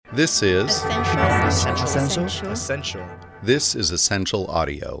This is Essential. This is Essential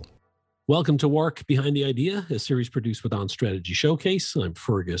Audio. Welcome to Work Behind the Idea, a series produced with On Strategy Showcase. I'm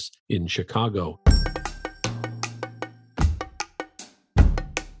Fergus in Chicago.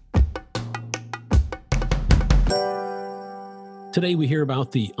 Today we hear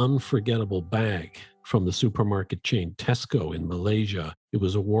about the unforgettable bag from the supermarket chain Tesco in Malaysia. It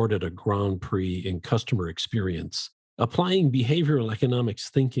was awarded a Grand Prix in customer experience. Applying behavioral economics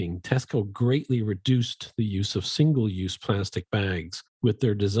thinking, Tesco greatly reduced the use of single-use plastic bags with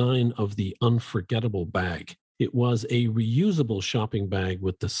their design of the Unforgettable bag. It was a reusable shopping bag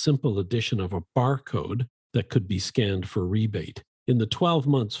with the simple addition of a barcode that could be scanned for rebate. In the 12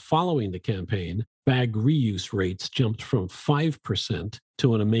 months following the campaign, bag reuse rates jumped from 5%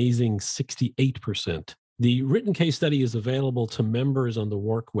 to an amazing 68%. The written case study is available to members on the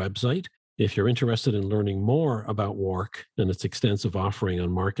Work website. If you're interested in learning more about Work and its extensive offering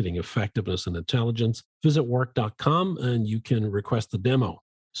on marketing effectiveness and intelligence, visit work.com and you can request the demo.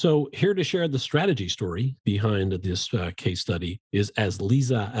 So here to share the strategy story behind this case study is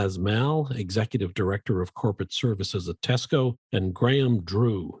Azliza Asmal, Executive Director of Corporate Services at Tesco, and Graham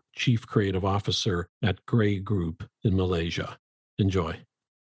Drew, Chief Creative Officer at Grey Group in Malaysia. Enjoy.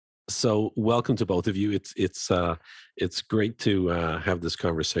 So welcome to both of you. It's great to have this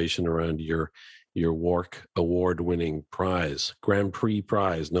conversation around your Work award-winning prize, Grand Prix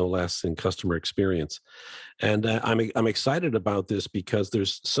prize, no less, in customer experience. And I'm excited about this because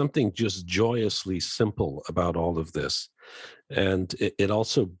there's something just joyously simple about all of this. And it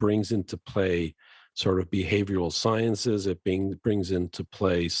also brings into play sort of behavioral sciences. It brings into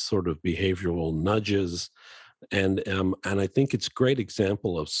play sort of behavioral nudges. And I think it's a great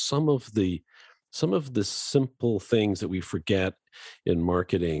example of some of the simple things that we forget in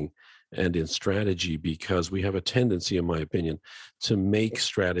marketing and in strategy, because we have a tendency, in my opinion, to make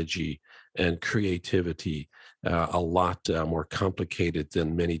strategy and creativity a lot more complicated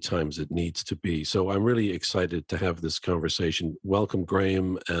than many times it needs to be. So I'm really excited to have this conversation. Welcome,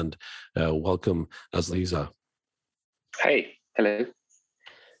 Graham, and welcome, Azliza. Hey, hello.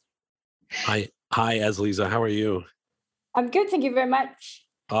 Hi, Azliza. How are you? I'm good. Thank you very much.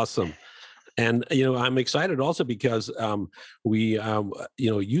 Awesome. And, I'm excited also because we,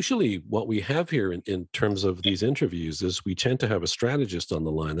 usually what we have here in terms of these interviews is we tend to have a strategist on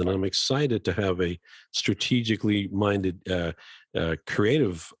the line. And I'm excited to have a strategically minded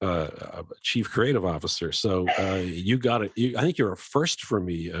creative chief creative officer. So you got it. I think you're a first for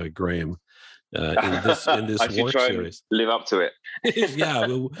me, Graham. In this I should Work try series, and live up to it. Yeah,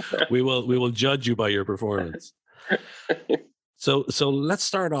 we will judge you by your performance. So let's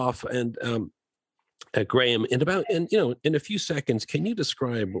start off, and Graham, in a few seconds, can you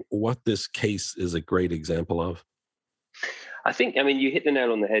describe what this case is a great example of? I think, you hit the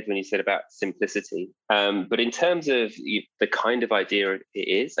nail on the head when you said about simplicity. But in terms of the kind of idea it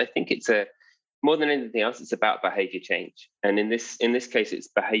is, I think it's more than anything else, it's about behavior change. And in this case, it's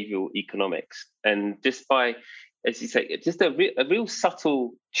behavioral economics. And just by, as you say, just a real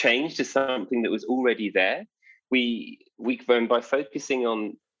subtle change to something that was already there, we by focusing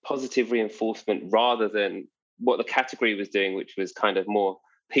on positive reinforcement rather than what the category was doing, which was kind of more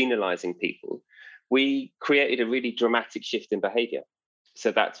penalizing people, we created a really dramatic shift in behavior.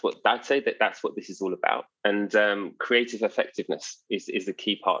 So that's what I'd say that's what this is all about. And creative effectiveness is the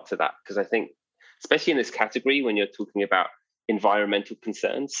key part to that, because I think, especially in this category, when you're talking about environmental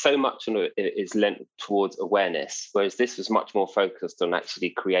concerns, so much of it is lent towards awareness, whereas this was much more focused on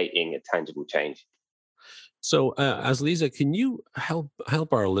actually creating a tangible change. So, Azliza, can you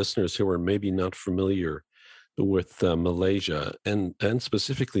help our listeners who are maybe not familiar with Malaysia and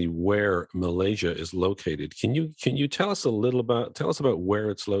specifically where Malaysia is located? Can you tell us about where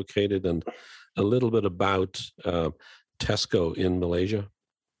it's located and a little bit about Tesco in Malaysia?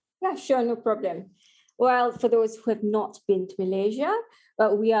 Yeah, sure, no problem. Well, for those who have not been to Malaysia,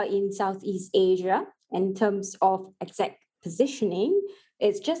 we are in Southeast Asia. And in terms of exact positioning,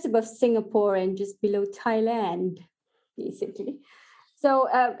 it's just above Singapore and just below Thailand, basically. So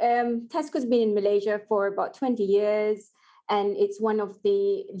Tesco's been in Malaysia for about 20 years, and it's one of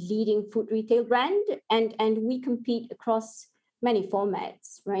the leading food retail brand. And we compete across many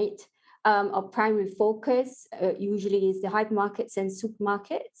formats, right? Our primary focus usually is the hypermarkets and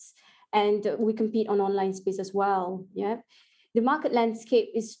supermarkets, and we compete on online space as well. Yeah, the market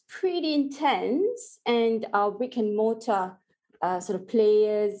landscape is pretty intense, and our brick and mortar sort of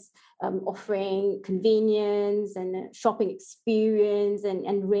players offering convenience and shopping experience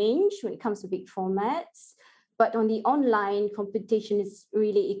and range when it comes to big formats. But on the online, competition is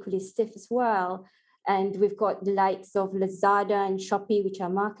really equally stiff as well. And we've got the likes of Lazada and Shopee, which are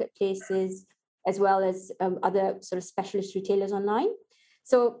marketplaces, as well as other sort of specialist retailers online.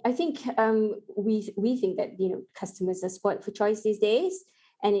 So I think we think that customers are spoiled for choice these days,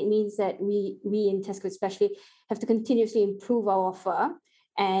 and it means that we in Tesco especially have to continuously improve our offer.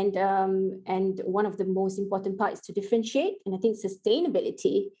 And one of the most important parts to differentiate, and I think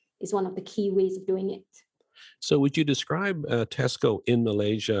sustainability is one of the key ways of doing it. So would you describe Tesco in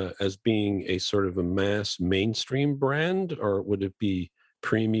Malaysia as being a sort of a mass mainstream brand, or would it be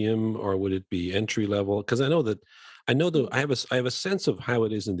premium, or would it be entry level? Because I know that I have a sense of how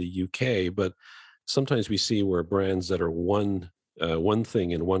it is in the UK, but sometimes we see where brands that are one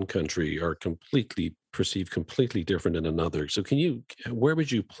thing in one country are completely perceived completely different in another. So where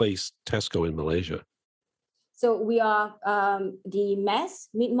would you place Tesco in Malaysia? So we are the mass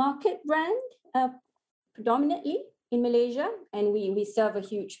mid-market brand predominantly in Malaysia, and we serve a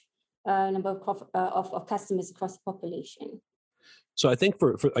huge number of customers across the population. So I think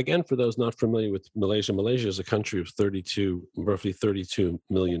for those not familiar with Malaysia, Malaysia is a country of roughly 32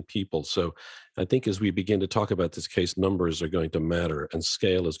 million people. So I think as we begin to talk about this case, numbers are going to matter and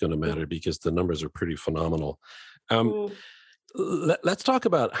scale is going to matter because the numbers are pretty phenomenal. Let's talk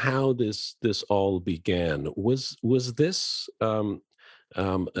about how this all began. Was this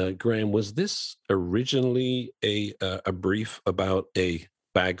Graham? Was this originally a brief about a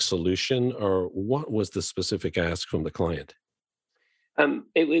bag solution, or what was the specific ask from the client?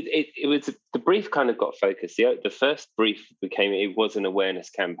 It was the brief kind of got focused. The first brief was an awareness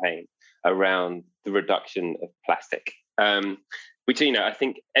campaign around the reduction of plastic, which I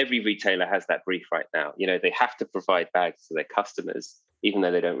think every retailer has that brief right now. They have to provide bags to their customers, even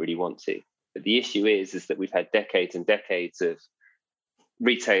though they don't really want to. But the issue is that we've had decades and decades of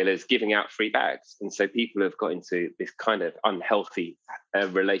retailers giving out free bags, and so people have got into this kind of unhealthy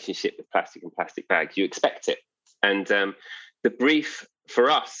relationship with plastic and plastic bags. You expect it, and the brief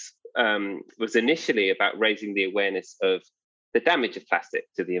for us was initially about raising the awareness of the damage of plastic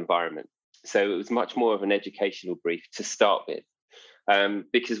to the environment. So it was much more of an educational brief to start with,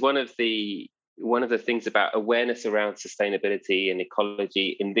 because one of the things about awareness around sustainability and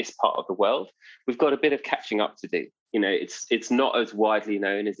ecology in this part of the world, we've got a bit of catching up to do. It's not as widely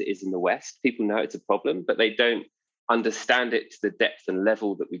known as it is in the West. People know it's a problem, but they don't understand it to the depth and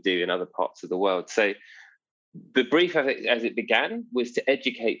level that we do in other parts of the world. So the brief as it began was to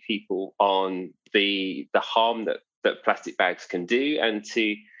educate people on the harm that plastic bags can do, and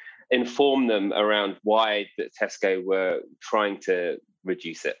to inform them around why that Tesco were trying to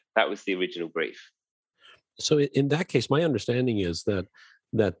reduce it. That was the original brief. So in that case, my understanding is that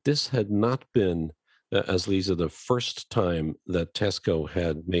this had not been, as Lisa, the first time that Tesco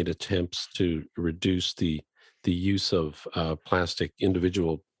had made attempts to reduce the use of plastic,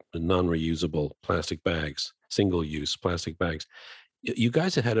 individual non-reusable plastic bags, single-use plastic bags. You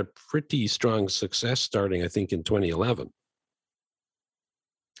guys had a pretty strong success starting, I think, in 2011.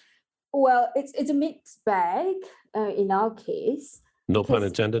 Well, it's a mixed bag in our case. No pun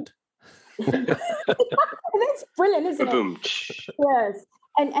intended. That's brilliant, isn't it? Yes.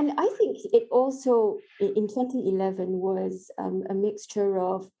 And I think it also, in 2011, was a mixture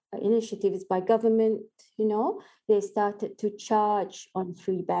of initiatives by government. They started to charge on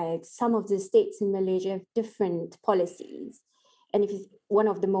free bags. Some of the states in Malaysia have different policies. And if one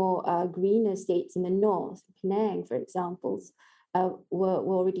of the more greener states in the north, Penang, for example, were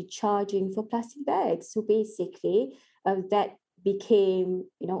already charging for plastic bags. So basically, that became,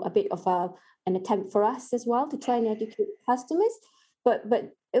 a bit of an attempt for us as well to try and educate customers. But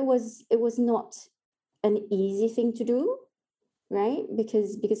it was not an easy thing to do, right?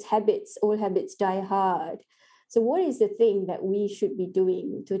 Because all habits die hard. So what is the thing that we should be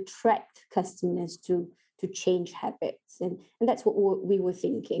doing to attract customers to change habits? And that's what we were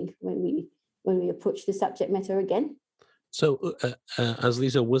thinking when we approached the subject matter again. So,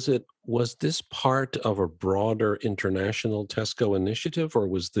 Lisa, was this part of a broader international Tesco initiative, or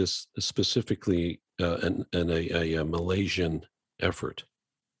was this specifically a Malaysian effort?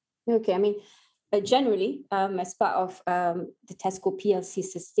 Okay, I mean, generally, as part of the Tesco PLC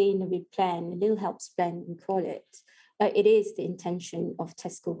Sustainability Plan, Little Helps Plan, we call it, it is the intention of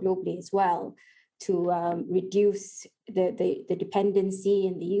Tesco globally as well to reduce the dependency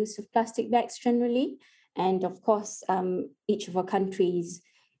and the use of plastic bags generally. And of course, each of our countries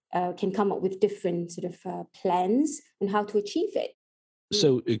can come up with different sort of plans on how to achieve it.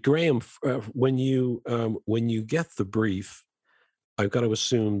 So, Graham, when you get the brief, I've got to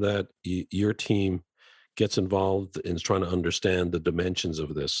assume that your team gets involved in trying to understand the dimensions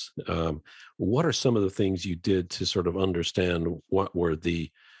of this. What are some of the things you did to sort of understand what were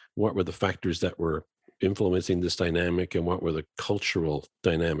the factors that were influencing this dynamic, and what were the cultural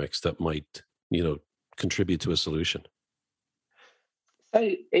dynamics that might, contribute to a solution?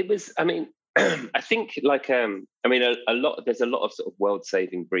 So it was, I mean, I think like, I mean, there's a lot of sort of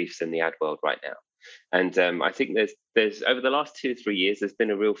world-saving briefs in the ad world right now. And I think there's over the last 2 or 3 years, there's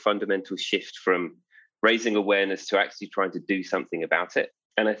been a real fundamental shift from raising awareness to actually trying to do something about it.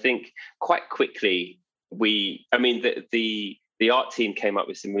 And I think quite quickly the art team came up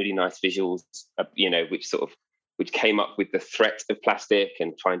with some really nice visuals, which came up with the threat of plastic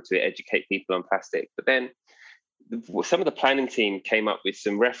and trying to educate people on plastic. But then some of the planning team came up with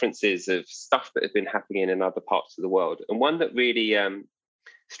some references of stuff that had been happening in other parts of the world. And one that really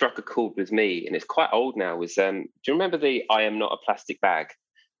struck a chord with me, and it's quite old now, was do you remember the "I am not a plastic bag"?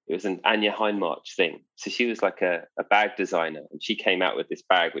 It was an Anya Heinmarch thing. So she was like a bag designer, and she came out with this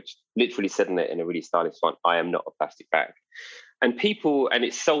bag which literally said in it in a really stylish font, "I am not a plastic bag." And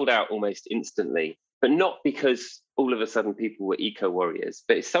it sold out almost instantly, but not because all of a sudden people were eco warriors,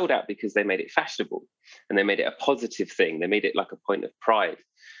 but it sold out because they made it fashionable and they made it a positive thing. They made it like a point of pride.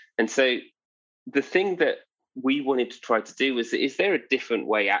 And so the thing that we wanted to try to do was, is there a different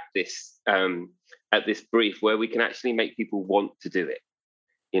way at this brief where we can actually make people want to do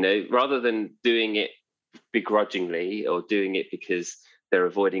it, rather than doing it begrudgingly or doing it because they're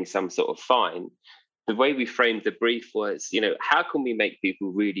avoiding some sort of fine. The way we framed the brief was, how can we make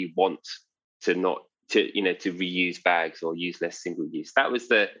people really want to to reuse bags or use less single use? That was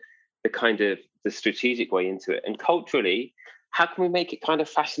the kind of the strategic way into it. And culturally, how can we make it kind of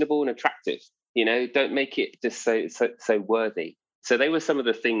fashionable and attractive? Don't make it just so worthy. So they were some of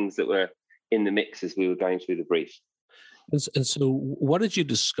the things that were in the mix as we were going through the brief. And so what did you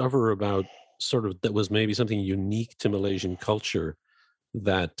discover about sort of that was maybe something unique to Malaysian culture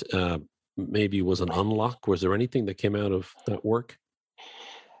that maybe was an unlock? Was there anything that came out of that work?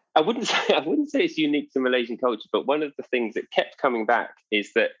 I wouldn't say it's unique to Malaysian culture, but one of the things that kept coming back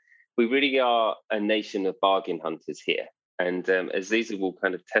is that we really are a nation of bargain hunters here. And as Lisa will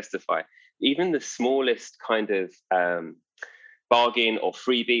kind of testify, even the smallest kind of bargain or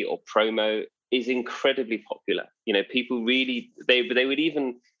freebie or promo is incredibly popular. People really, they would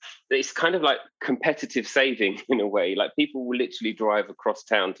even, it's kind of like competitive saving in a way. Like people will literally drive across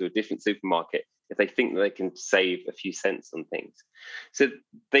town to a different supermarket if they think that they can save a few cents on things. So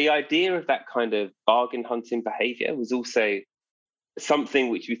the idea of that kind of bargain hunting behavior was also something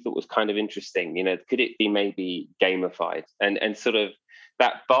which we thought was kind of interesting. Could it be maybe gamified and sort of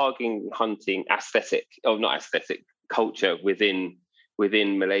that bargain hunting aesthetic, or not aesthetic, culture within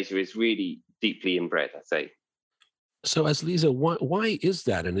Malaysia is really deeply inbred, I'd say. So, as Lisa, why is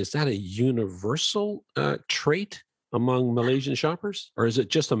that? And is that a universal trait among Malaysian shoppers, or is it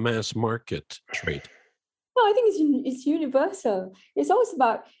just a mass market trait? No, I think it's universal. It's also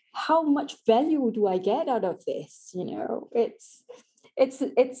about how much value do I get out of this?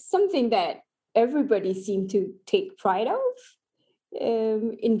 It's something that everybody seems to take pride of,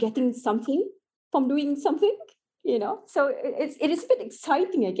 in getting something from doing something. So it is a bit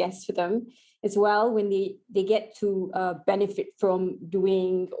exciting, I guess, for them as well when they get to benefit from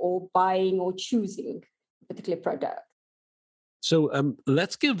doing or buying or choosing a particular product. So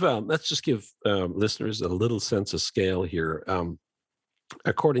let's just give listeners a little sense of scale here.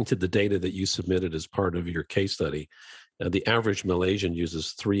 According to the data that you submitted as part of your case study, the average Malaysian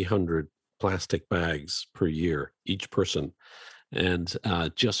uses 300 plastic bags per year, each person, and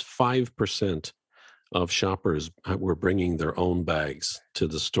just 5% of shoppers were bringing their own bags to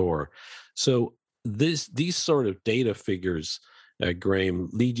the store. So these sort of data figures, Graham,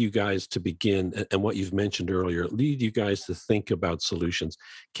 lead you guys to begin, and what you've mentioned earlier, lead you guys to think about solutions.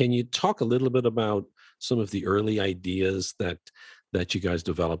 Can you talk a little bit about some of the early ideas that you guys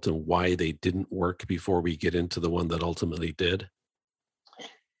developed and why they didn't work before we get into the one that ultimately did?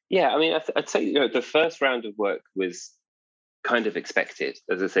 Yeah, I mean, I'd say the first round of work was kind of expected.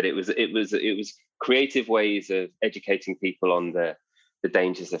 As I said, it was creative ways of educating people on the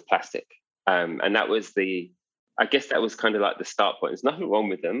dangers of plastic, and that was I guess that was kind of like the start point. There's nothing wrong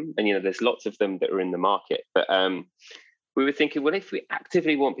with them, and there's lots of them that are in the market. But we were thinking, well, if we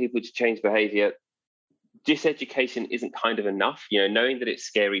actively want people to change behavior, just education isn't kind of enough. Knowing that it's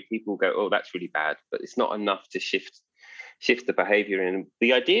scary, people go, oh, that's really bad, but it's not enough to shift the behavior. And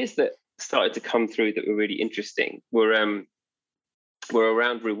the ideas that started to come through that were really interesting were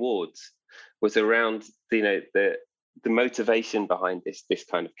around rewards, was around the motivation behind this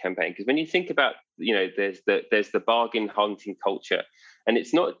kind of campaign. Because when you think about there's the bargain hunting culture, and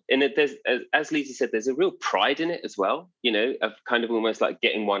it's not, and there's, as Lisa said, there's a real pride in it as well, of kind of almost like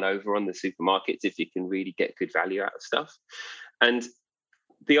getting one over on the supermarkets if you can really get good value out of stuff. And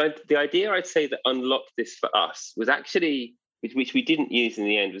the idea I'd say that unlocked this for us was actually, which we didn't use in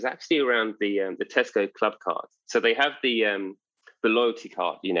the end, was actually around the Tesco club card. So they have the loyalty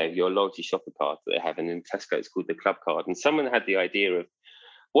card, your loyalty shopper card that they have, and in Tesco it's called the club card. And someone had the idea of,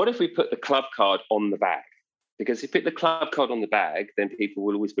 what if we put the club card on the bag? Because if you put the club card on the bag, then people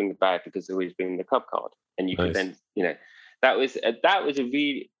will always bring the bag because they always bring the club card, and you could then, that was a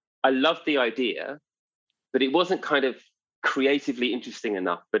really, I loved the idea, but it wasn't kind of creatively interesting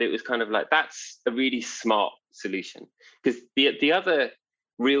enough. But it was kind of like, that's a really smart solution. Because the other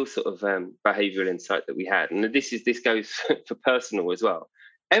real sort of behavioral insight that we had, and this goes for personal as well.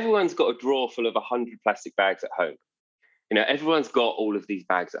 Everyone's got a drawer full of 100 plastic bags at home. Everyone's got all of these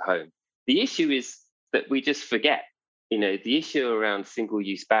bags at home. The issue is that we just forget. The issue around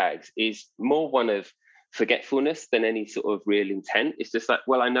single-use bags is more one of forgetfulness than any sort of real intent. It's just like,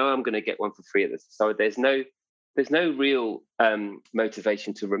 well, I know I'm going to get one for free at this, so there's no real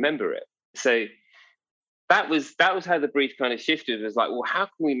motivation to remember it. So that was how the brief kind of shifted. It was like, well, how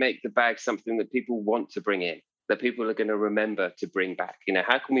can we make the bag something that people want to bring in, that people are going to remember to bring back?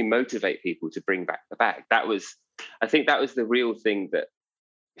 How can we motivate people to bring back the bag? I think that was the real thing that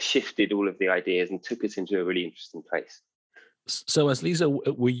shifted all of the ideas and took us into a really interesting place. So, as Lisa,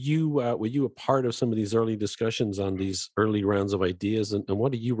 were you a part of some of these early discussions on these early rounds of ideas, and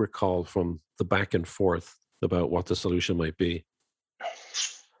what do you recall from the back and forth about what the solution might be?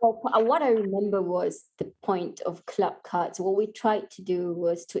 Well, what I remember was the point of club cards. What we tried to do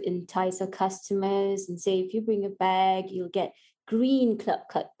was to entice our customers and say, if you bring a bag, you'll get green club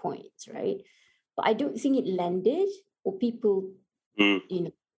card points, right? But I don't think it landed, or people,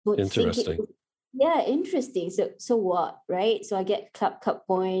 don't Interesting. think it. Yeah, interesting. So what, right? So I get club cup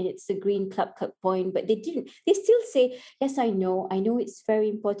point, it's the green club cup point, but they still say, yes, I know it's very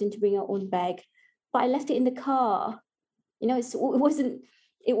important to bring our own bag, but I left it in the car. It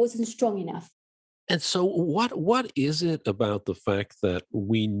wasn't strong enough. And so what is it about the fact that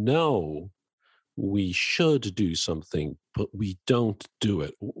we know we should do something, but we don't do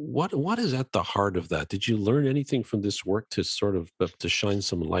it? What is at the heart of that? Did you learn anything from this work to sort of to shine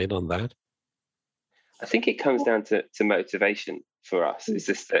some light on that? I think it comes down to motivation for us. It's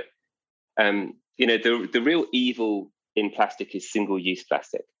just that, the real evil in plastic is single-use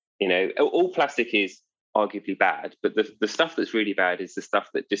plastic. All plastic is arguably bad, but the stuff that's really bad is the stuff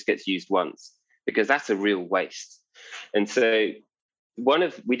that just gets used once, because that's a real waste. And so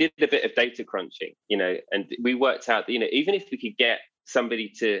we did a bit of data crunching, and we worked out that, even if we could get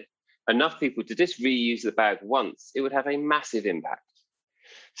enough people to just reuse the bag once, it would have a massive impact.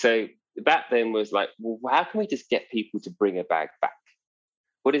 So that then was like, well, how can we just get people to bring a bag back?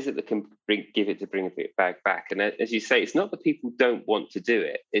 What is it that can bring a bag back? And as you say, it's not that people don't want to do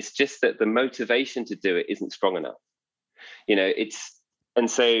it. It's just that the motivation to do it isn't strong enough. And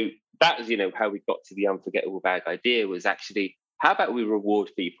so that was, how we got to the unforgettable bag idea, was actually, how about we reward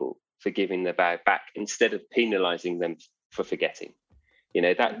people for giving their bag back instead of penalizing them for forgetting?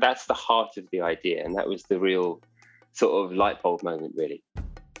 That's the heart of the idea. And that was the real sort of light bulb moment, really.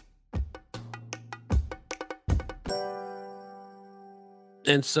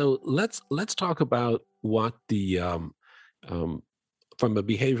 And so let's talk about what the from a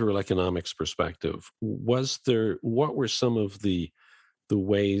behavioral economics perspective, what were some of the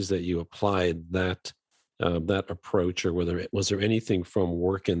ways that you applied that approach, or was there anything from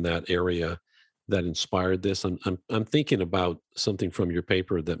work in that area that inspired this? I'm thinking about something from your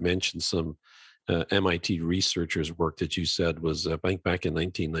paper that mentioned some MIT researchers' work that you said was back in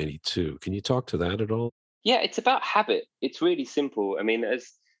 1992. Can you talk to that at all? Yeah, it's about habit. It's really simple. I mean,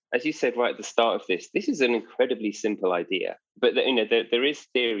 as you said right at the start of this is an incredibly simple idea, but there is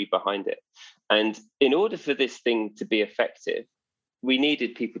theory behind it. And in order for this thing to be effective, we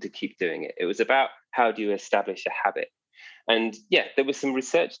needed people to keep doing it. It was about, how do you establish a habit? And yeah, there was some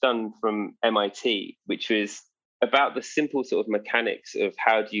research done from MIT, which was about the simple sort of mechanics of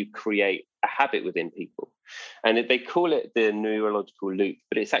how do you create a habit within people. And they call it the neurological loop,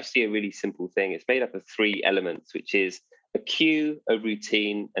 but it's actually a really simple thing. It's made up of 3 elements, which is a cue, a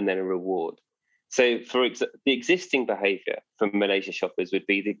routine, and then a reward. So the existing behavior from Malaysia shoppers would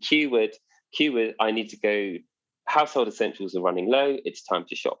be the cue would, I need to go, household essentials are running low, it's time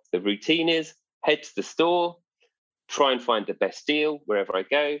to shop. The routine is head to the store, try and find the best deal wherever I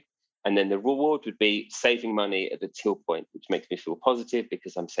go. And then the reward would be saving money at the till point, which makes me feel positive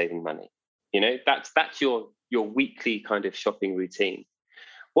because I'm saving money. That's your weekly kind of shopping routine.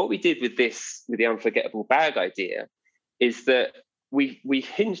 What we did with the unforgettable bag idea, is that we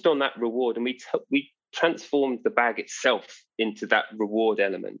hinged on that reward, and we transformed the bag itself into that reward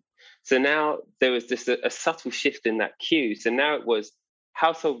element. So now there was just a subtle shift in that cue. So now it was,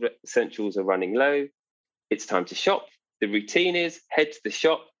 household essentials are running low. It's time to shop. The routine is head to the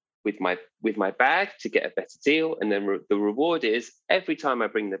shop with my bag to get a better deal. And then the reward is every time I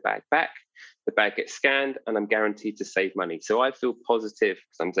bring the bag back, the bag gets scanned and I'm guaranteed to save money. So I feel positive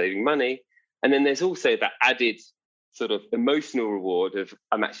because I'm saving money. And then there's also that added sort of emotional reward of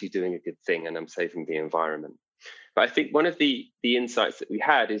I'm actually doing a good thing and I'm saving the environment. But I think one of the insights that we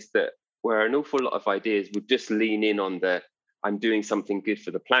had is that where an awful lot of ideas would just lean in on the I'm doing something good for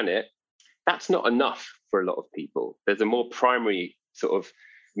the planet, that's not enough for a lot of people. There's a more primary sort of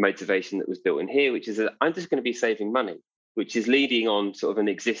motivation that was built in here, which is that I'm just going to be saving money, which is leading on sort of an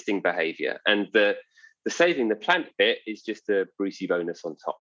existing behavior. And the saving the planet bit is just a Brucey bonus on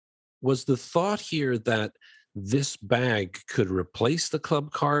top. Was the thought here that this bag could replace the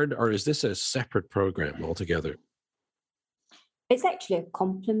club card, or is this a separate program altogether? It's actually a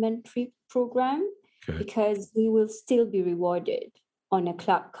complementary program because you will still be rewarded on a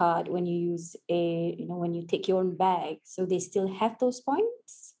club card when you use when you take your own bag. So they still have those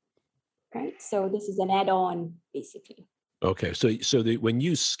points, right? So this is an add-on, basically. Okay, so when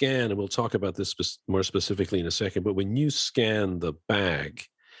you scan, and we'll talk about this more specifically in a second, but when you scan the bag,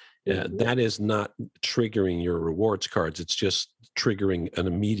 that is not triggering your rewards cards. It's just triggering an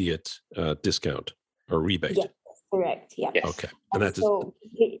immediate discount or rebate. Yeah, that's correct. Yeah. Yes. Okay. And so,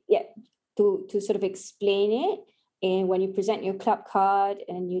 to sort of explain it, and when you present your club card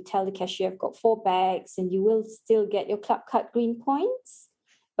and you tell the cashier, I've got 4 bags, and you will still get your club card green points.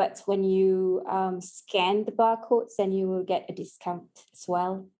 But when you scan the barcodes, then you will get a discount as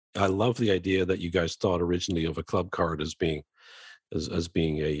well. I love the idea that you guys thought originally of a club card as being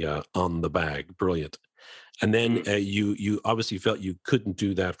a on the bag. Brilliant. And then you obviously felt you couldn't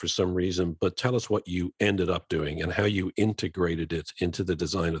do that for some reason, but tell us what you ended up doing and how you integrated it into the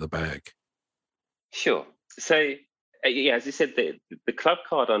design of the bag. Sure. So, as you said, the club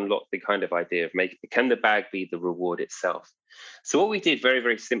card unlocked the kind of idea of can the bag be the reward itself? So what we did very,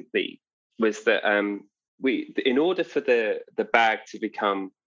 very simply was that in order for the bag to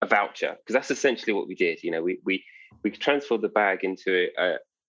become a voucher, because that's essentially what we did. We transformed the bag into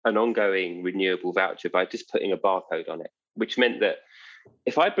an ongoing renewable voucher by just putting a barcode on it, which meant that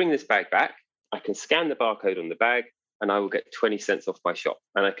if I bring this bag back, I can scan the barcode on the bag and I will get 20 cents off my shop.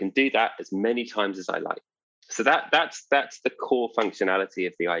 And I can do that as many times as I like. So that's the core functionality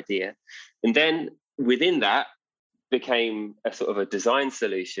of the idea. And then within that became a sort of a design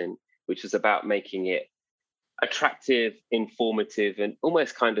solution, which was about making it attractive, informative, and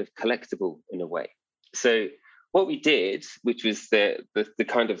almost kind of collectible in a way. So what we did, which was the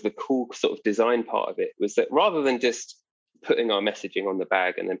kind of the cool sort of design part of it, was that rather than just putting our messaging on the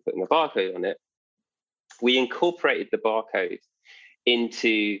bag and then putting a barcode on it, we incorporated the barcode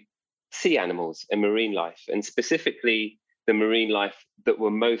into sea animals and marine life, and specifically the marine life that were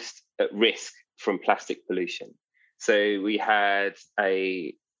most at risk from plastic pollution. So we had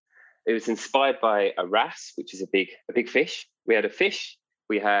it was inspired by a wrasse, which is a big fish. We had a fish,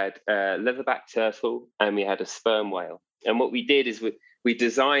 we had a leatherback turtle, and we had a sperm whale. And what we did is we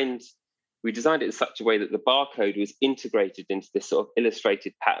designed it in such a way that the barcode was integrated into this sort of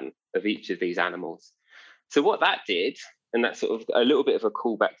illustrated pattern of each of these animals. So what that did, and that's sort of a little bit of a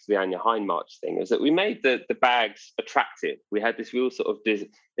callback to the Anja Hindmarch thing, is that we made the bags attractive. We had this real sort of, it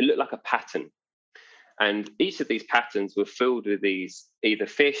looked like a pattern. And each of these patterns were filled with these either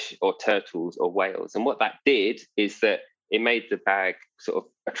fish or turtles or whales. And what that did is that it made the bag sort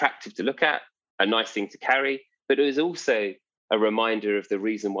of attractive to look at, a nice thing to carry, but it was also a reminder of the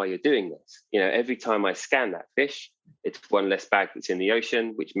reason why you're doing this. Every time I scan that fish, it's one less bag that's in the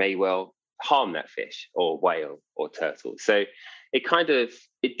ocean, which may well harm that fish or whale or turtle. So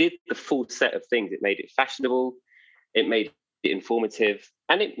it did the full set of things. It made it fashionable, it made it informative,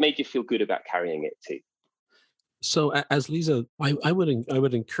 and it made you feel good about carrying it too. So as Lisa, I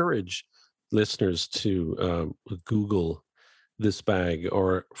would encourage listeners to Google this bag,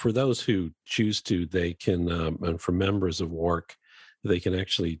 or for those who choose to, they can, and for members of WARC, they can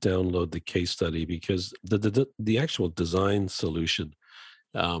actually download the case study, because the actual design solution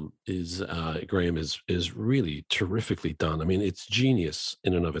is Graham is really terrifically done. I mean, it's genius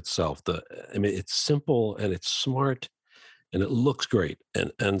in and of itself. It's simple and it's smart and it looks great.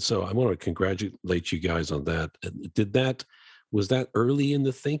 And so I want to congratulate you guys on that. Was that early in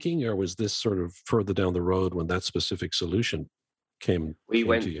the thinking, or was this sort of further down the road when that specific solution came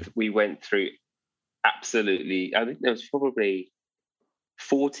to you? We went through absolutely, I think there was probably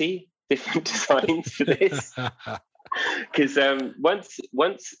 40 different designs for this. Because once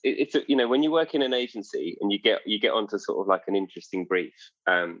it's when you work in an agency and you get onto sort of like an interesting brief,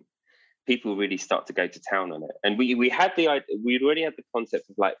 people really start to go to town on it. And we'd already had the concept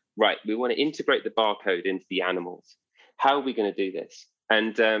of like, right, we want to integrate the barcode into the animals. How are we going to do this?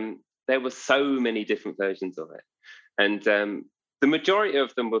 And there were so many different versions of it. And the majority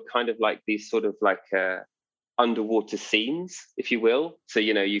of them were kind of like these sort of like underwater scenes, if you will. So,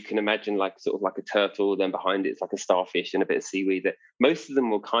 you can imagine like sort of like a turtle, then behind it's like a starfish and a bit of seaweed. That most of them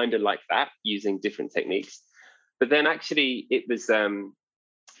were kind of like that, using different techniques. But then actually it was,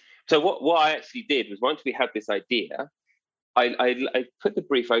 so what I actually did was, once we had this idea, I put the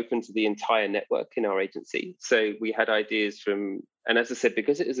brief open to the entire network in our agency. So we had ideas from, and as I said,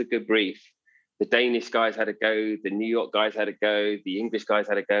 because it was a good brief, the Danish guys had a go, the New York guys had a go, the English guys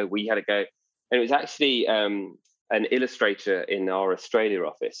had a go, we had a go. And it was actually an illustrator in our Australia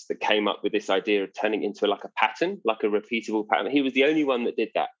office that came up with this idea of turning it into like a pattern, like a repeatable pattern. He was the only one that did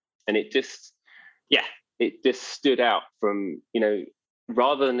that. And it just stood out from,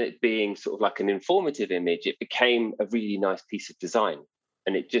 rather than it being sort of like an informative image, it became a really nice piece of design,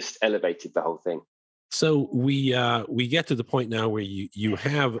 and it just elevated the whole thing. So we get to the point now where you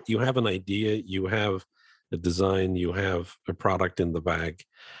have an idea, you have a design, you have a product in the bag.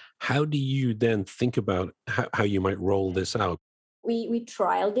 How do you then think about how you might roll this out? We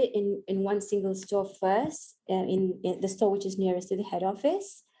trialed it in one single store first, in the store which is nearest to the head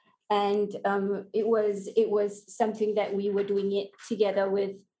office. And it was something that we were doing it together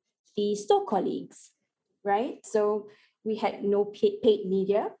with the store colleagues, right? So we had no paid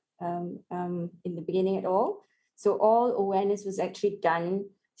media in the beginning at all. So all awareness was actually done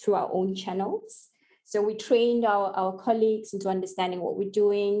through our own channels. So we trained our colleagues into understanding what we're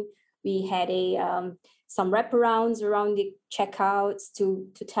doing. We had some wraparounds around the checkouts to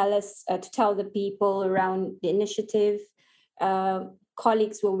tell the people around the initiative.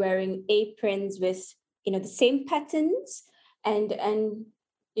 Colleagues were wearing aprons with the same patterns, and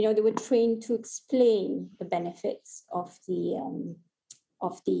they were trained to explain the benefits of the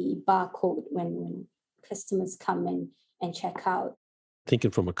barcode when customers come in and check out.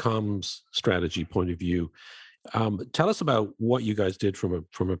 Thinking from a comms strategy point of view, tell us about what you guys did from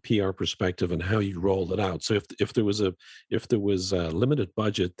a PR perspective and how you rolled it out. So if there was a limited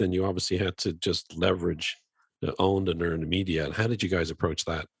budget, then you obviously had to just leverage the owned and earned media. And how did you guys approach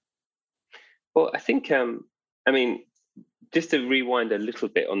that? Well, I think, just to rewind a little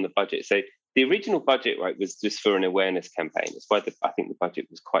bit on the budget. So the original budget, right, was just for an awareness campaign. That's why I think the budget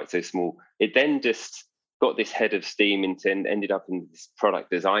was quite so small. It then just got this head of steam into and ended up in this product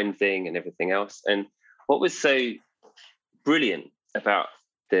design thing and everything else. And what was so brilliant about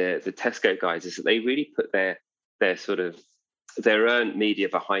the Tesco guys is that they really put their earned media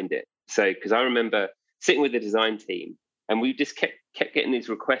behind it. So, because I remember sitting with the design team, and we just kept getting these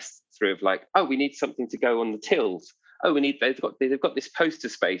requests through of like, oh, we need something to go on the tills. Oh, they've got this poster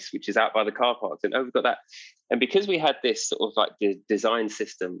space which is out by the car parks, and we've got that. And because we had this sort of like the design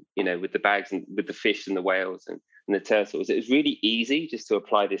system, with the bags and with the fish and the whales and the turtles, it was really easy just to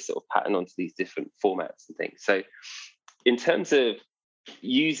apply this sort of pattern onto these different formats and things. So in terms of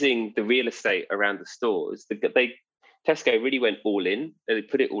using the real estate around the stores, Tesco really went all in. They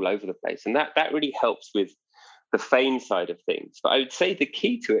put it all over the place, and that really helps with the fame side of things. But I would say the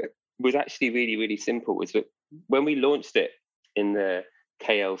key to it was actually really, really simple. Was that when we launched it in the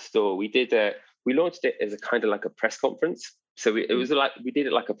KL store, we launched it as a kind of like a press conference. So it was like we did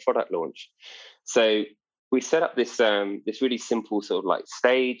it like a product launch. So we set up this really simple sort of like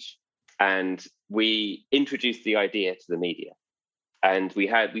stage, and we introduced the idea to the media, and we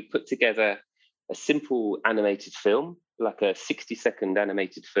put together a simple animated film, like a 60-second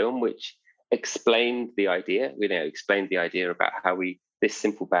animated film, which explained the idea. We explained the idea about how this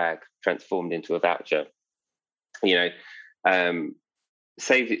simple bag transformed into a voucher.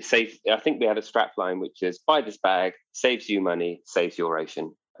 Save. I think we had a strap line which is, buy this bag, saves you money, saves your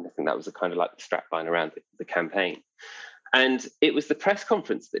ocean. And I think that was a kind of like the strap line around the campaign. And it was the press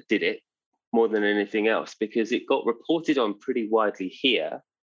conference that did it more than anything else, because it got reported on pretty widely here.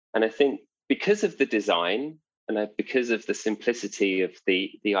 And I think because of the design and because of the simplicity of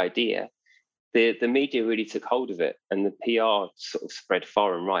the idea, the media really took hold of it, and the PR sort of spread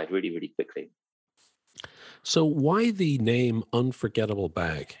far and wide really, really quickly. So why the name Unforgettable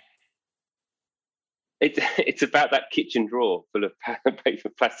Bag? It's about that kitchen drawer full of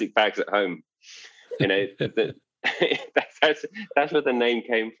plastic bags at home. That's where the name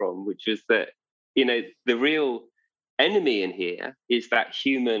came from, which was that, the real enemy in here is that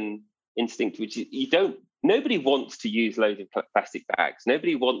human instinct, which nobody wants to use loads of plastic bags.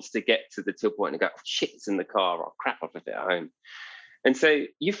 Nobody wants to get to the till point and go, oh, shit, it's in the car, or crap, I've left it at home. And so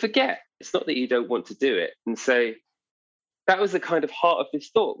you forget. It's not that you don't want to do it. And so that was the kind of heart of this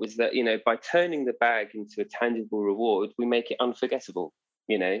thought, was that, by turning the bag into a tangible reward, we make it unforgettable.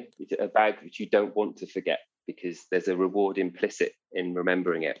 It's a bag which you don't want to forget because there's a reward implicit in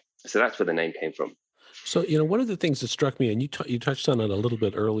remembering it. So that's where the name came from. So, one of the things that struck me, and you touched on it a little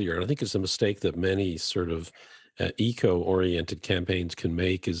bit earlier, and I think it's a mistake that many sort of eco-oriented campaigns can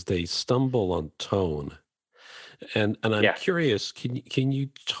make, is they stumble on tone. And I'm curious, can you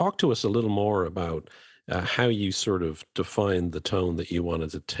talk to us a little more about how you sort of define the tone that you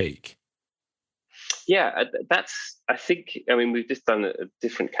wanted to take? Yeah, I think, we've just done a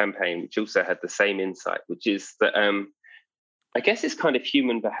different campaign, which also had the same insight, which is that I guess it's kind of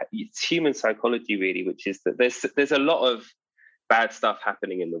it's human psychology, really, which is that there's a lot of bad stuff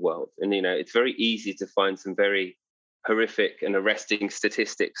happening in the world. And, it's very easy to find some very horrific and arresting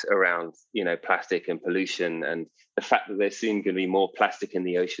statistics around, plastic and pollution, and the fact that there's soon going to be more plastic in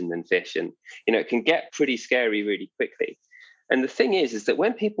the ocean than fish. And, it can get pretty scary really quickly. And the thing is that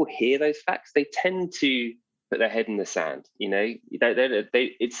when people hear those facts, they tend to put their head in the sand. It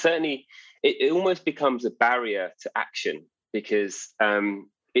almost becomes a barrier to action, because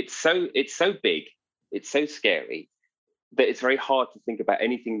it's so big, it's so scary, that it's very hard to think about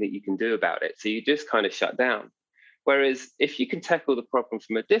anything that you can do about it. So you just kind of shut down. Whereas if you can tackle the problem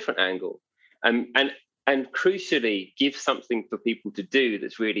from a different angle, and crucially give something for people to do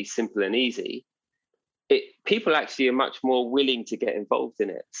that's really simple and easy, people actually are much more willing to get involved in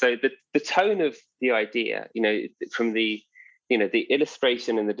it. So the tone of the idea, from the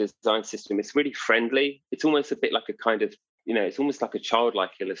illustration and the design system, it's really friendly. It's almost a bit like a kind of, it's almost like a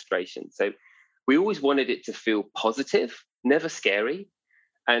childlike illustration. So we always wanted it to feel positive, never scary.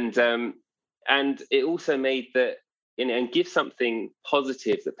 And it also made that, and give something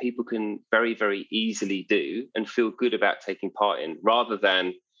positive that people can very, very easily do and feel good about taking part in, rather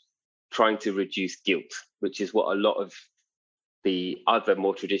than trying to reduce guilt, which is what a lot of the other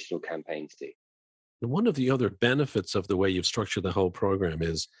more traditional campaigns do. One of the other benefits of the way you've structured the whole program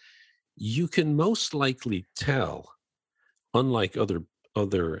is you can most likely tell, unlike other,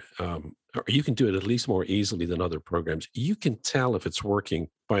 or you can do it at least more easily than other programs. You can tell if it's working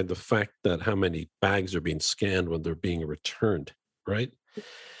by the fact that how many bags are being scanned when they're being returned, right?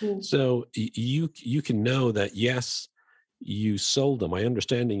 Mm-hmm. So you can know that, yes, you sold them. My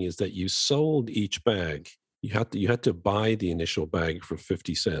understanding is that you sold each bag. You had to buy the initial bag for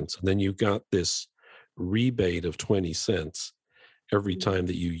 50 cents, and then you got this rebate of 20 cents every time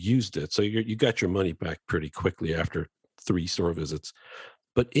that you used it. So you got your money back pretty quickly after 3 store visits.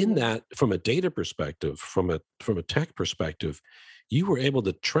 But in that, from a data perspective, from a tech perspective, you were able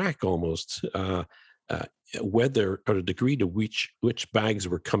to track almost whether, or the degree to which bags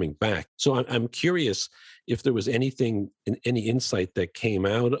were coming back. So I'm curious if there was any insight that came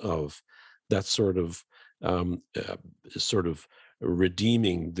out of that sort of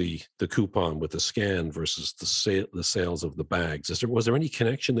redeeming the coupon with the scan versus the sales of the bags. Was there any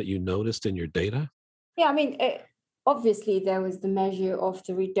connection that you noticed in your data? Yeah, obviously there was the measure of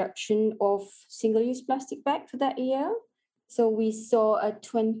the reduction of single-use plastic bag for that year. So we saw a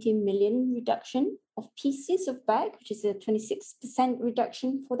 20 million reduction of pieces of bag, which is a 26%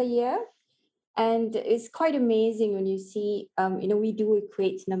 reduction for the year. And it's quite amazing when you see, we do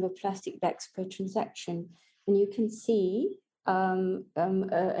equate number of plastic bags per transaction, and you can see an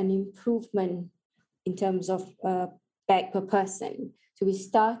improvement in terms of bag per person. So we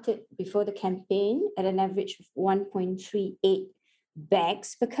started before the campaign at an average of 1.38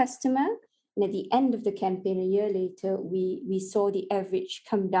 bags per customer. And at the end of the campaign, a year later, we saw the average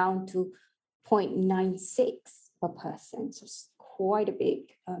come down to 0.96 per person. So it's quite a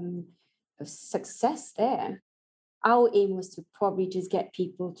big success there. Our aim was to probably just get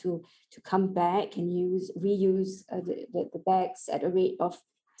people to come back and reuse the bags at a rate of,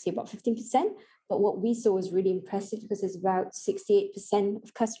 say, about 15%. But what we saw was really impressive, because it's about 68%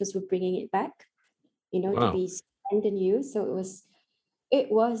 of customers were bringing it back, Wow. to be scanned and used. So it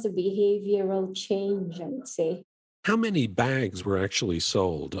was a behavioral change, I would say. How many bags were actually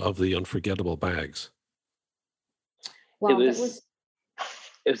sold of the Unforgettable bags? Well, it was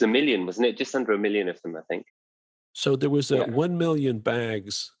 1 million, wasn't it? Just under 1 million of them, I think. So there was 1 million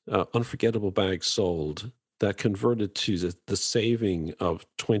bags, Unforgettable bags sold, that converted to the saving of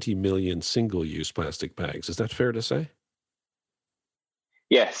 20 million single-use plastic bags. Is that fair to say?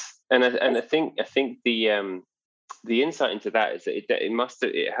 Yes, and I think the insight into that is that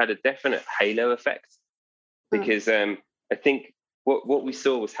it had a definite halo effect, because I think what we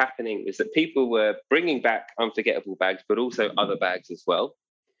saw was happening is that people were bringing back Unforgettable bags, but also other bags as well.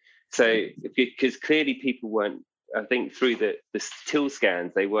 So because clearly people weren't, I think through the till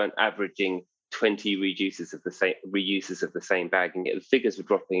scans, they weren't averaging 20 reuses of the same bag, and yet the figures were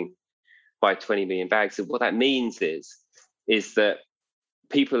dropping by 20 million bags. So what that means is that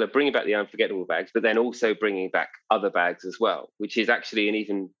people are bringing back the unforgettable bags, but then also bringing back other bags as well, which is actually an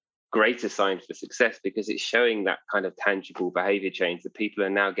even greater sign for success, because it's showing that kind of tangible behavior change that people are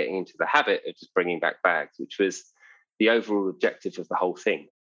now getting into the habit of just bringing back bags, which was the overall objective of the whole thing.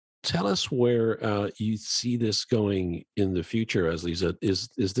 Tell us where you see this going in the future, as Lisa. Is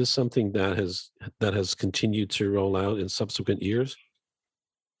this something that has continued to roll out in subsequent years?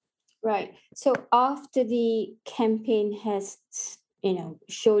 Right. So after the campaign has,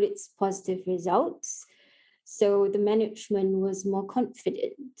 showed its positive results, so the management was more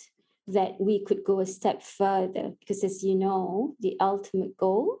confident that we could go a step further, because, as you know, the ultimate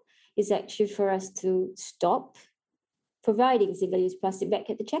goal is actually for us to stop providing single-use plastic bag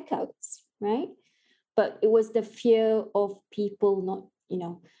at the checkouts, right? But it was the fear of people not,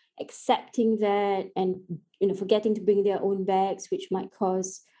 accepting that and, forgetting to bring their own bags, which might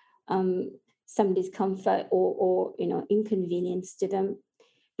cause some discomfort or inconvenience to them.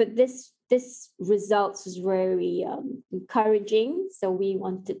 But this results was very encouraging. So we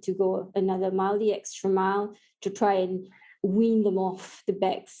wanted to go another mile, the extra mile, to try and wean them off the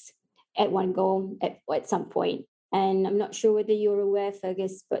bags at one go at some point. And I'm not sure whether you're aware,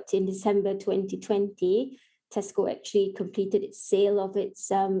 Fergus, but in December 2020, Tesco actually completed its sale of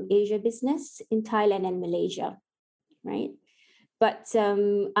its Asia business in Thailand and Malaysia, right? But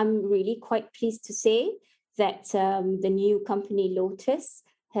I'm really quite pleased to say that the new company, Lotus,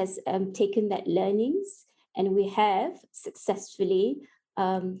 has taken that learnings, and we have successfully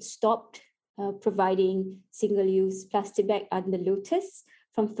stopped providing single-use plastic bag under Lotus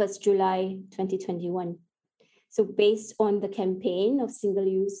from 1st July 2021. So based on the campaign of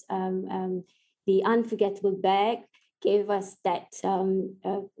single-use, the unforgettable bag gave us that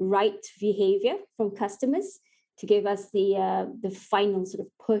right behavior from customers to give us the final sort of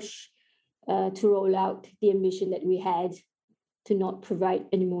push to roll out the ambition that we had to not provide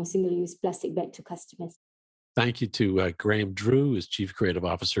any more single-use plastic bag to customers. Thank you to Graham Drew, who's Chief Creative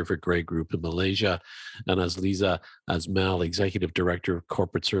Officer for Grey Group in Malaysia, and as Lisa Asmal, Executive Director of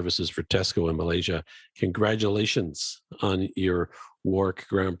Corporate Services for Tesco in Malaysia. Congratulations on your WARC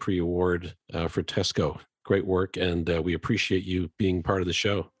Grand Prix Award for Tesco. Great work, and we appreciate you being part of the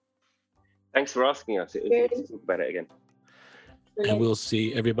show. Thanks for asking us. It was good to talk about it again. And we'll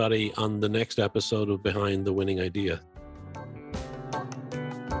see everybody on the next episode of Behind the Winning Idea.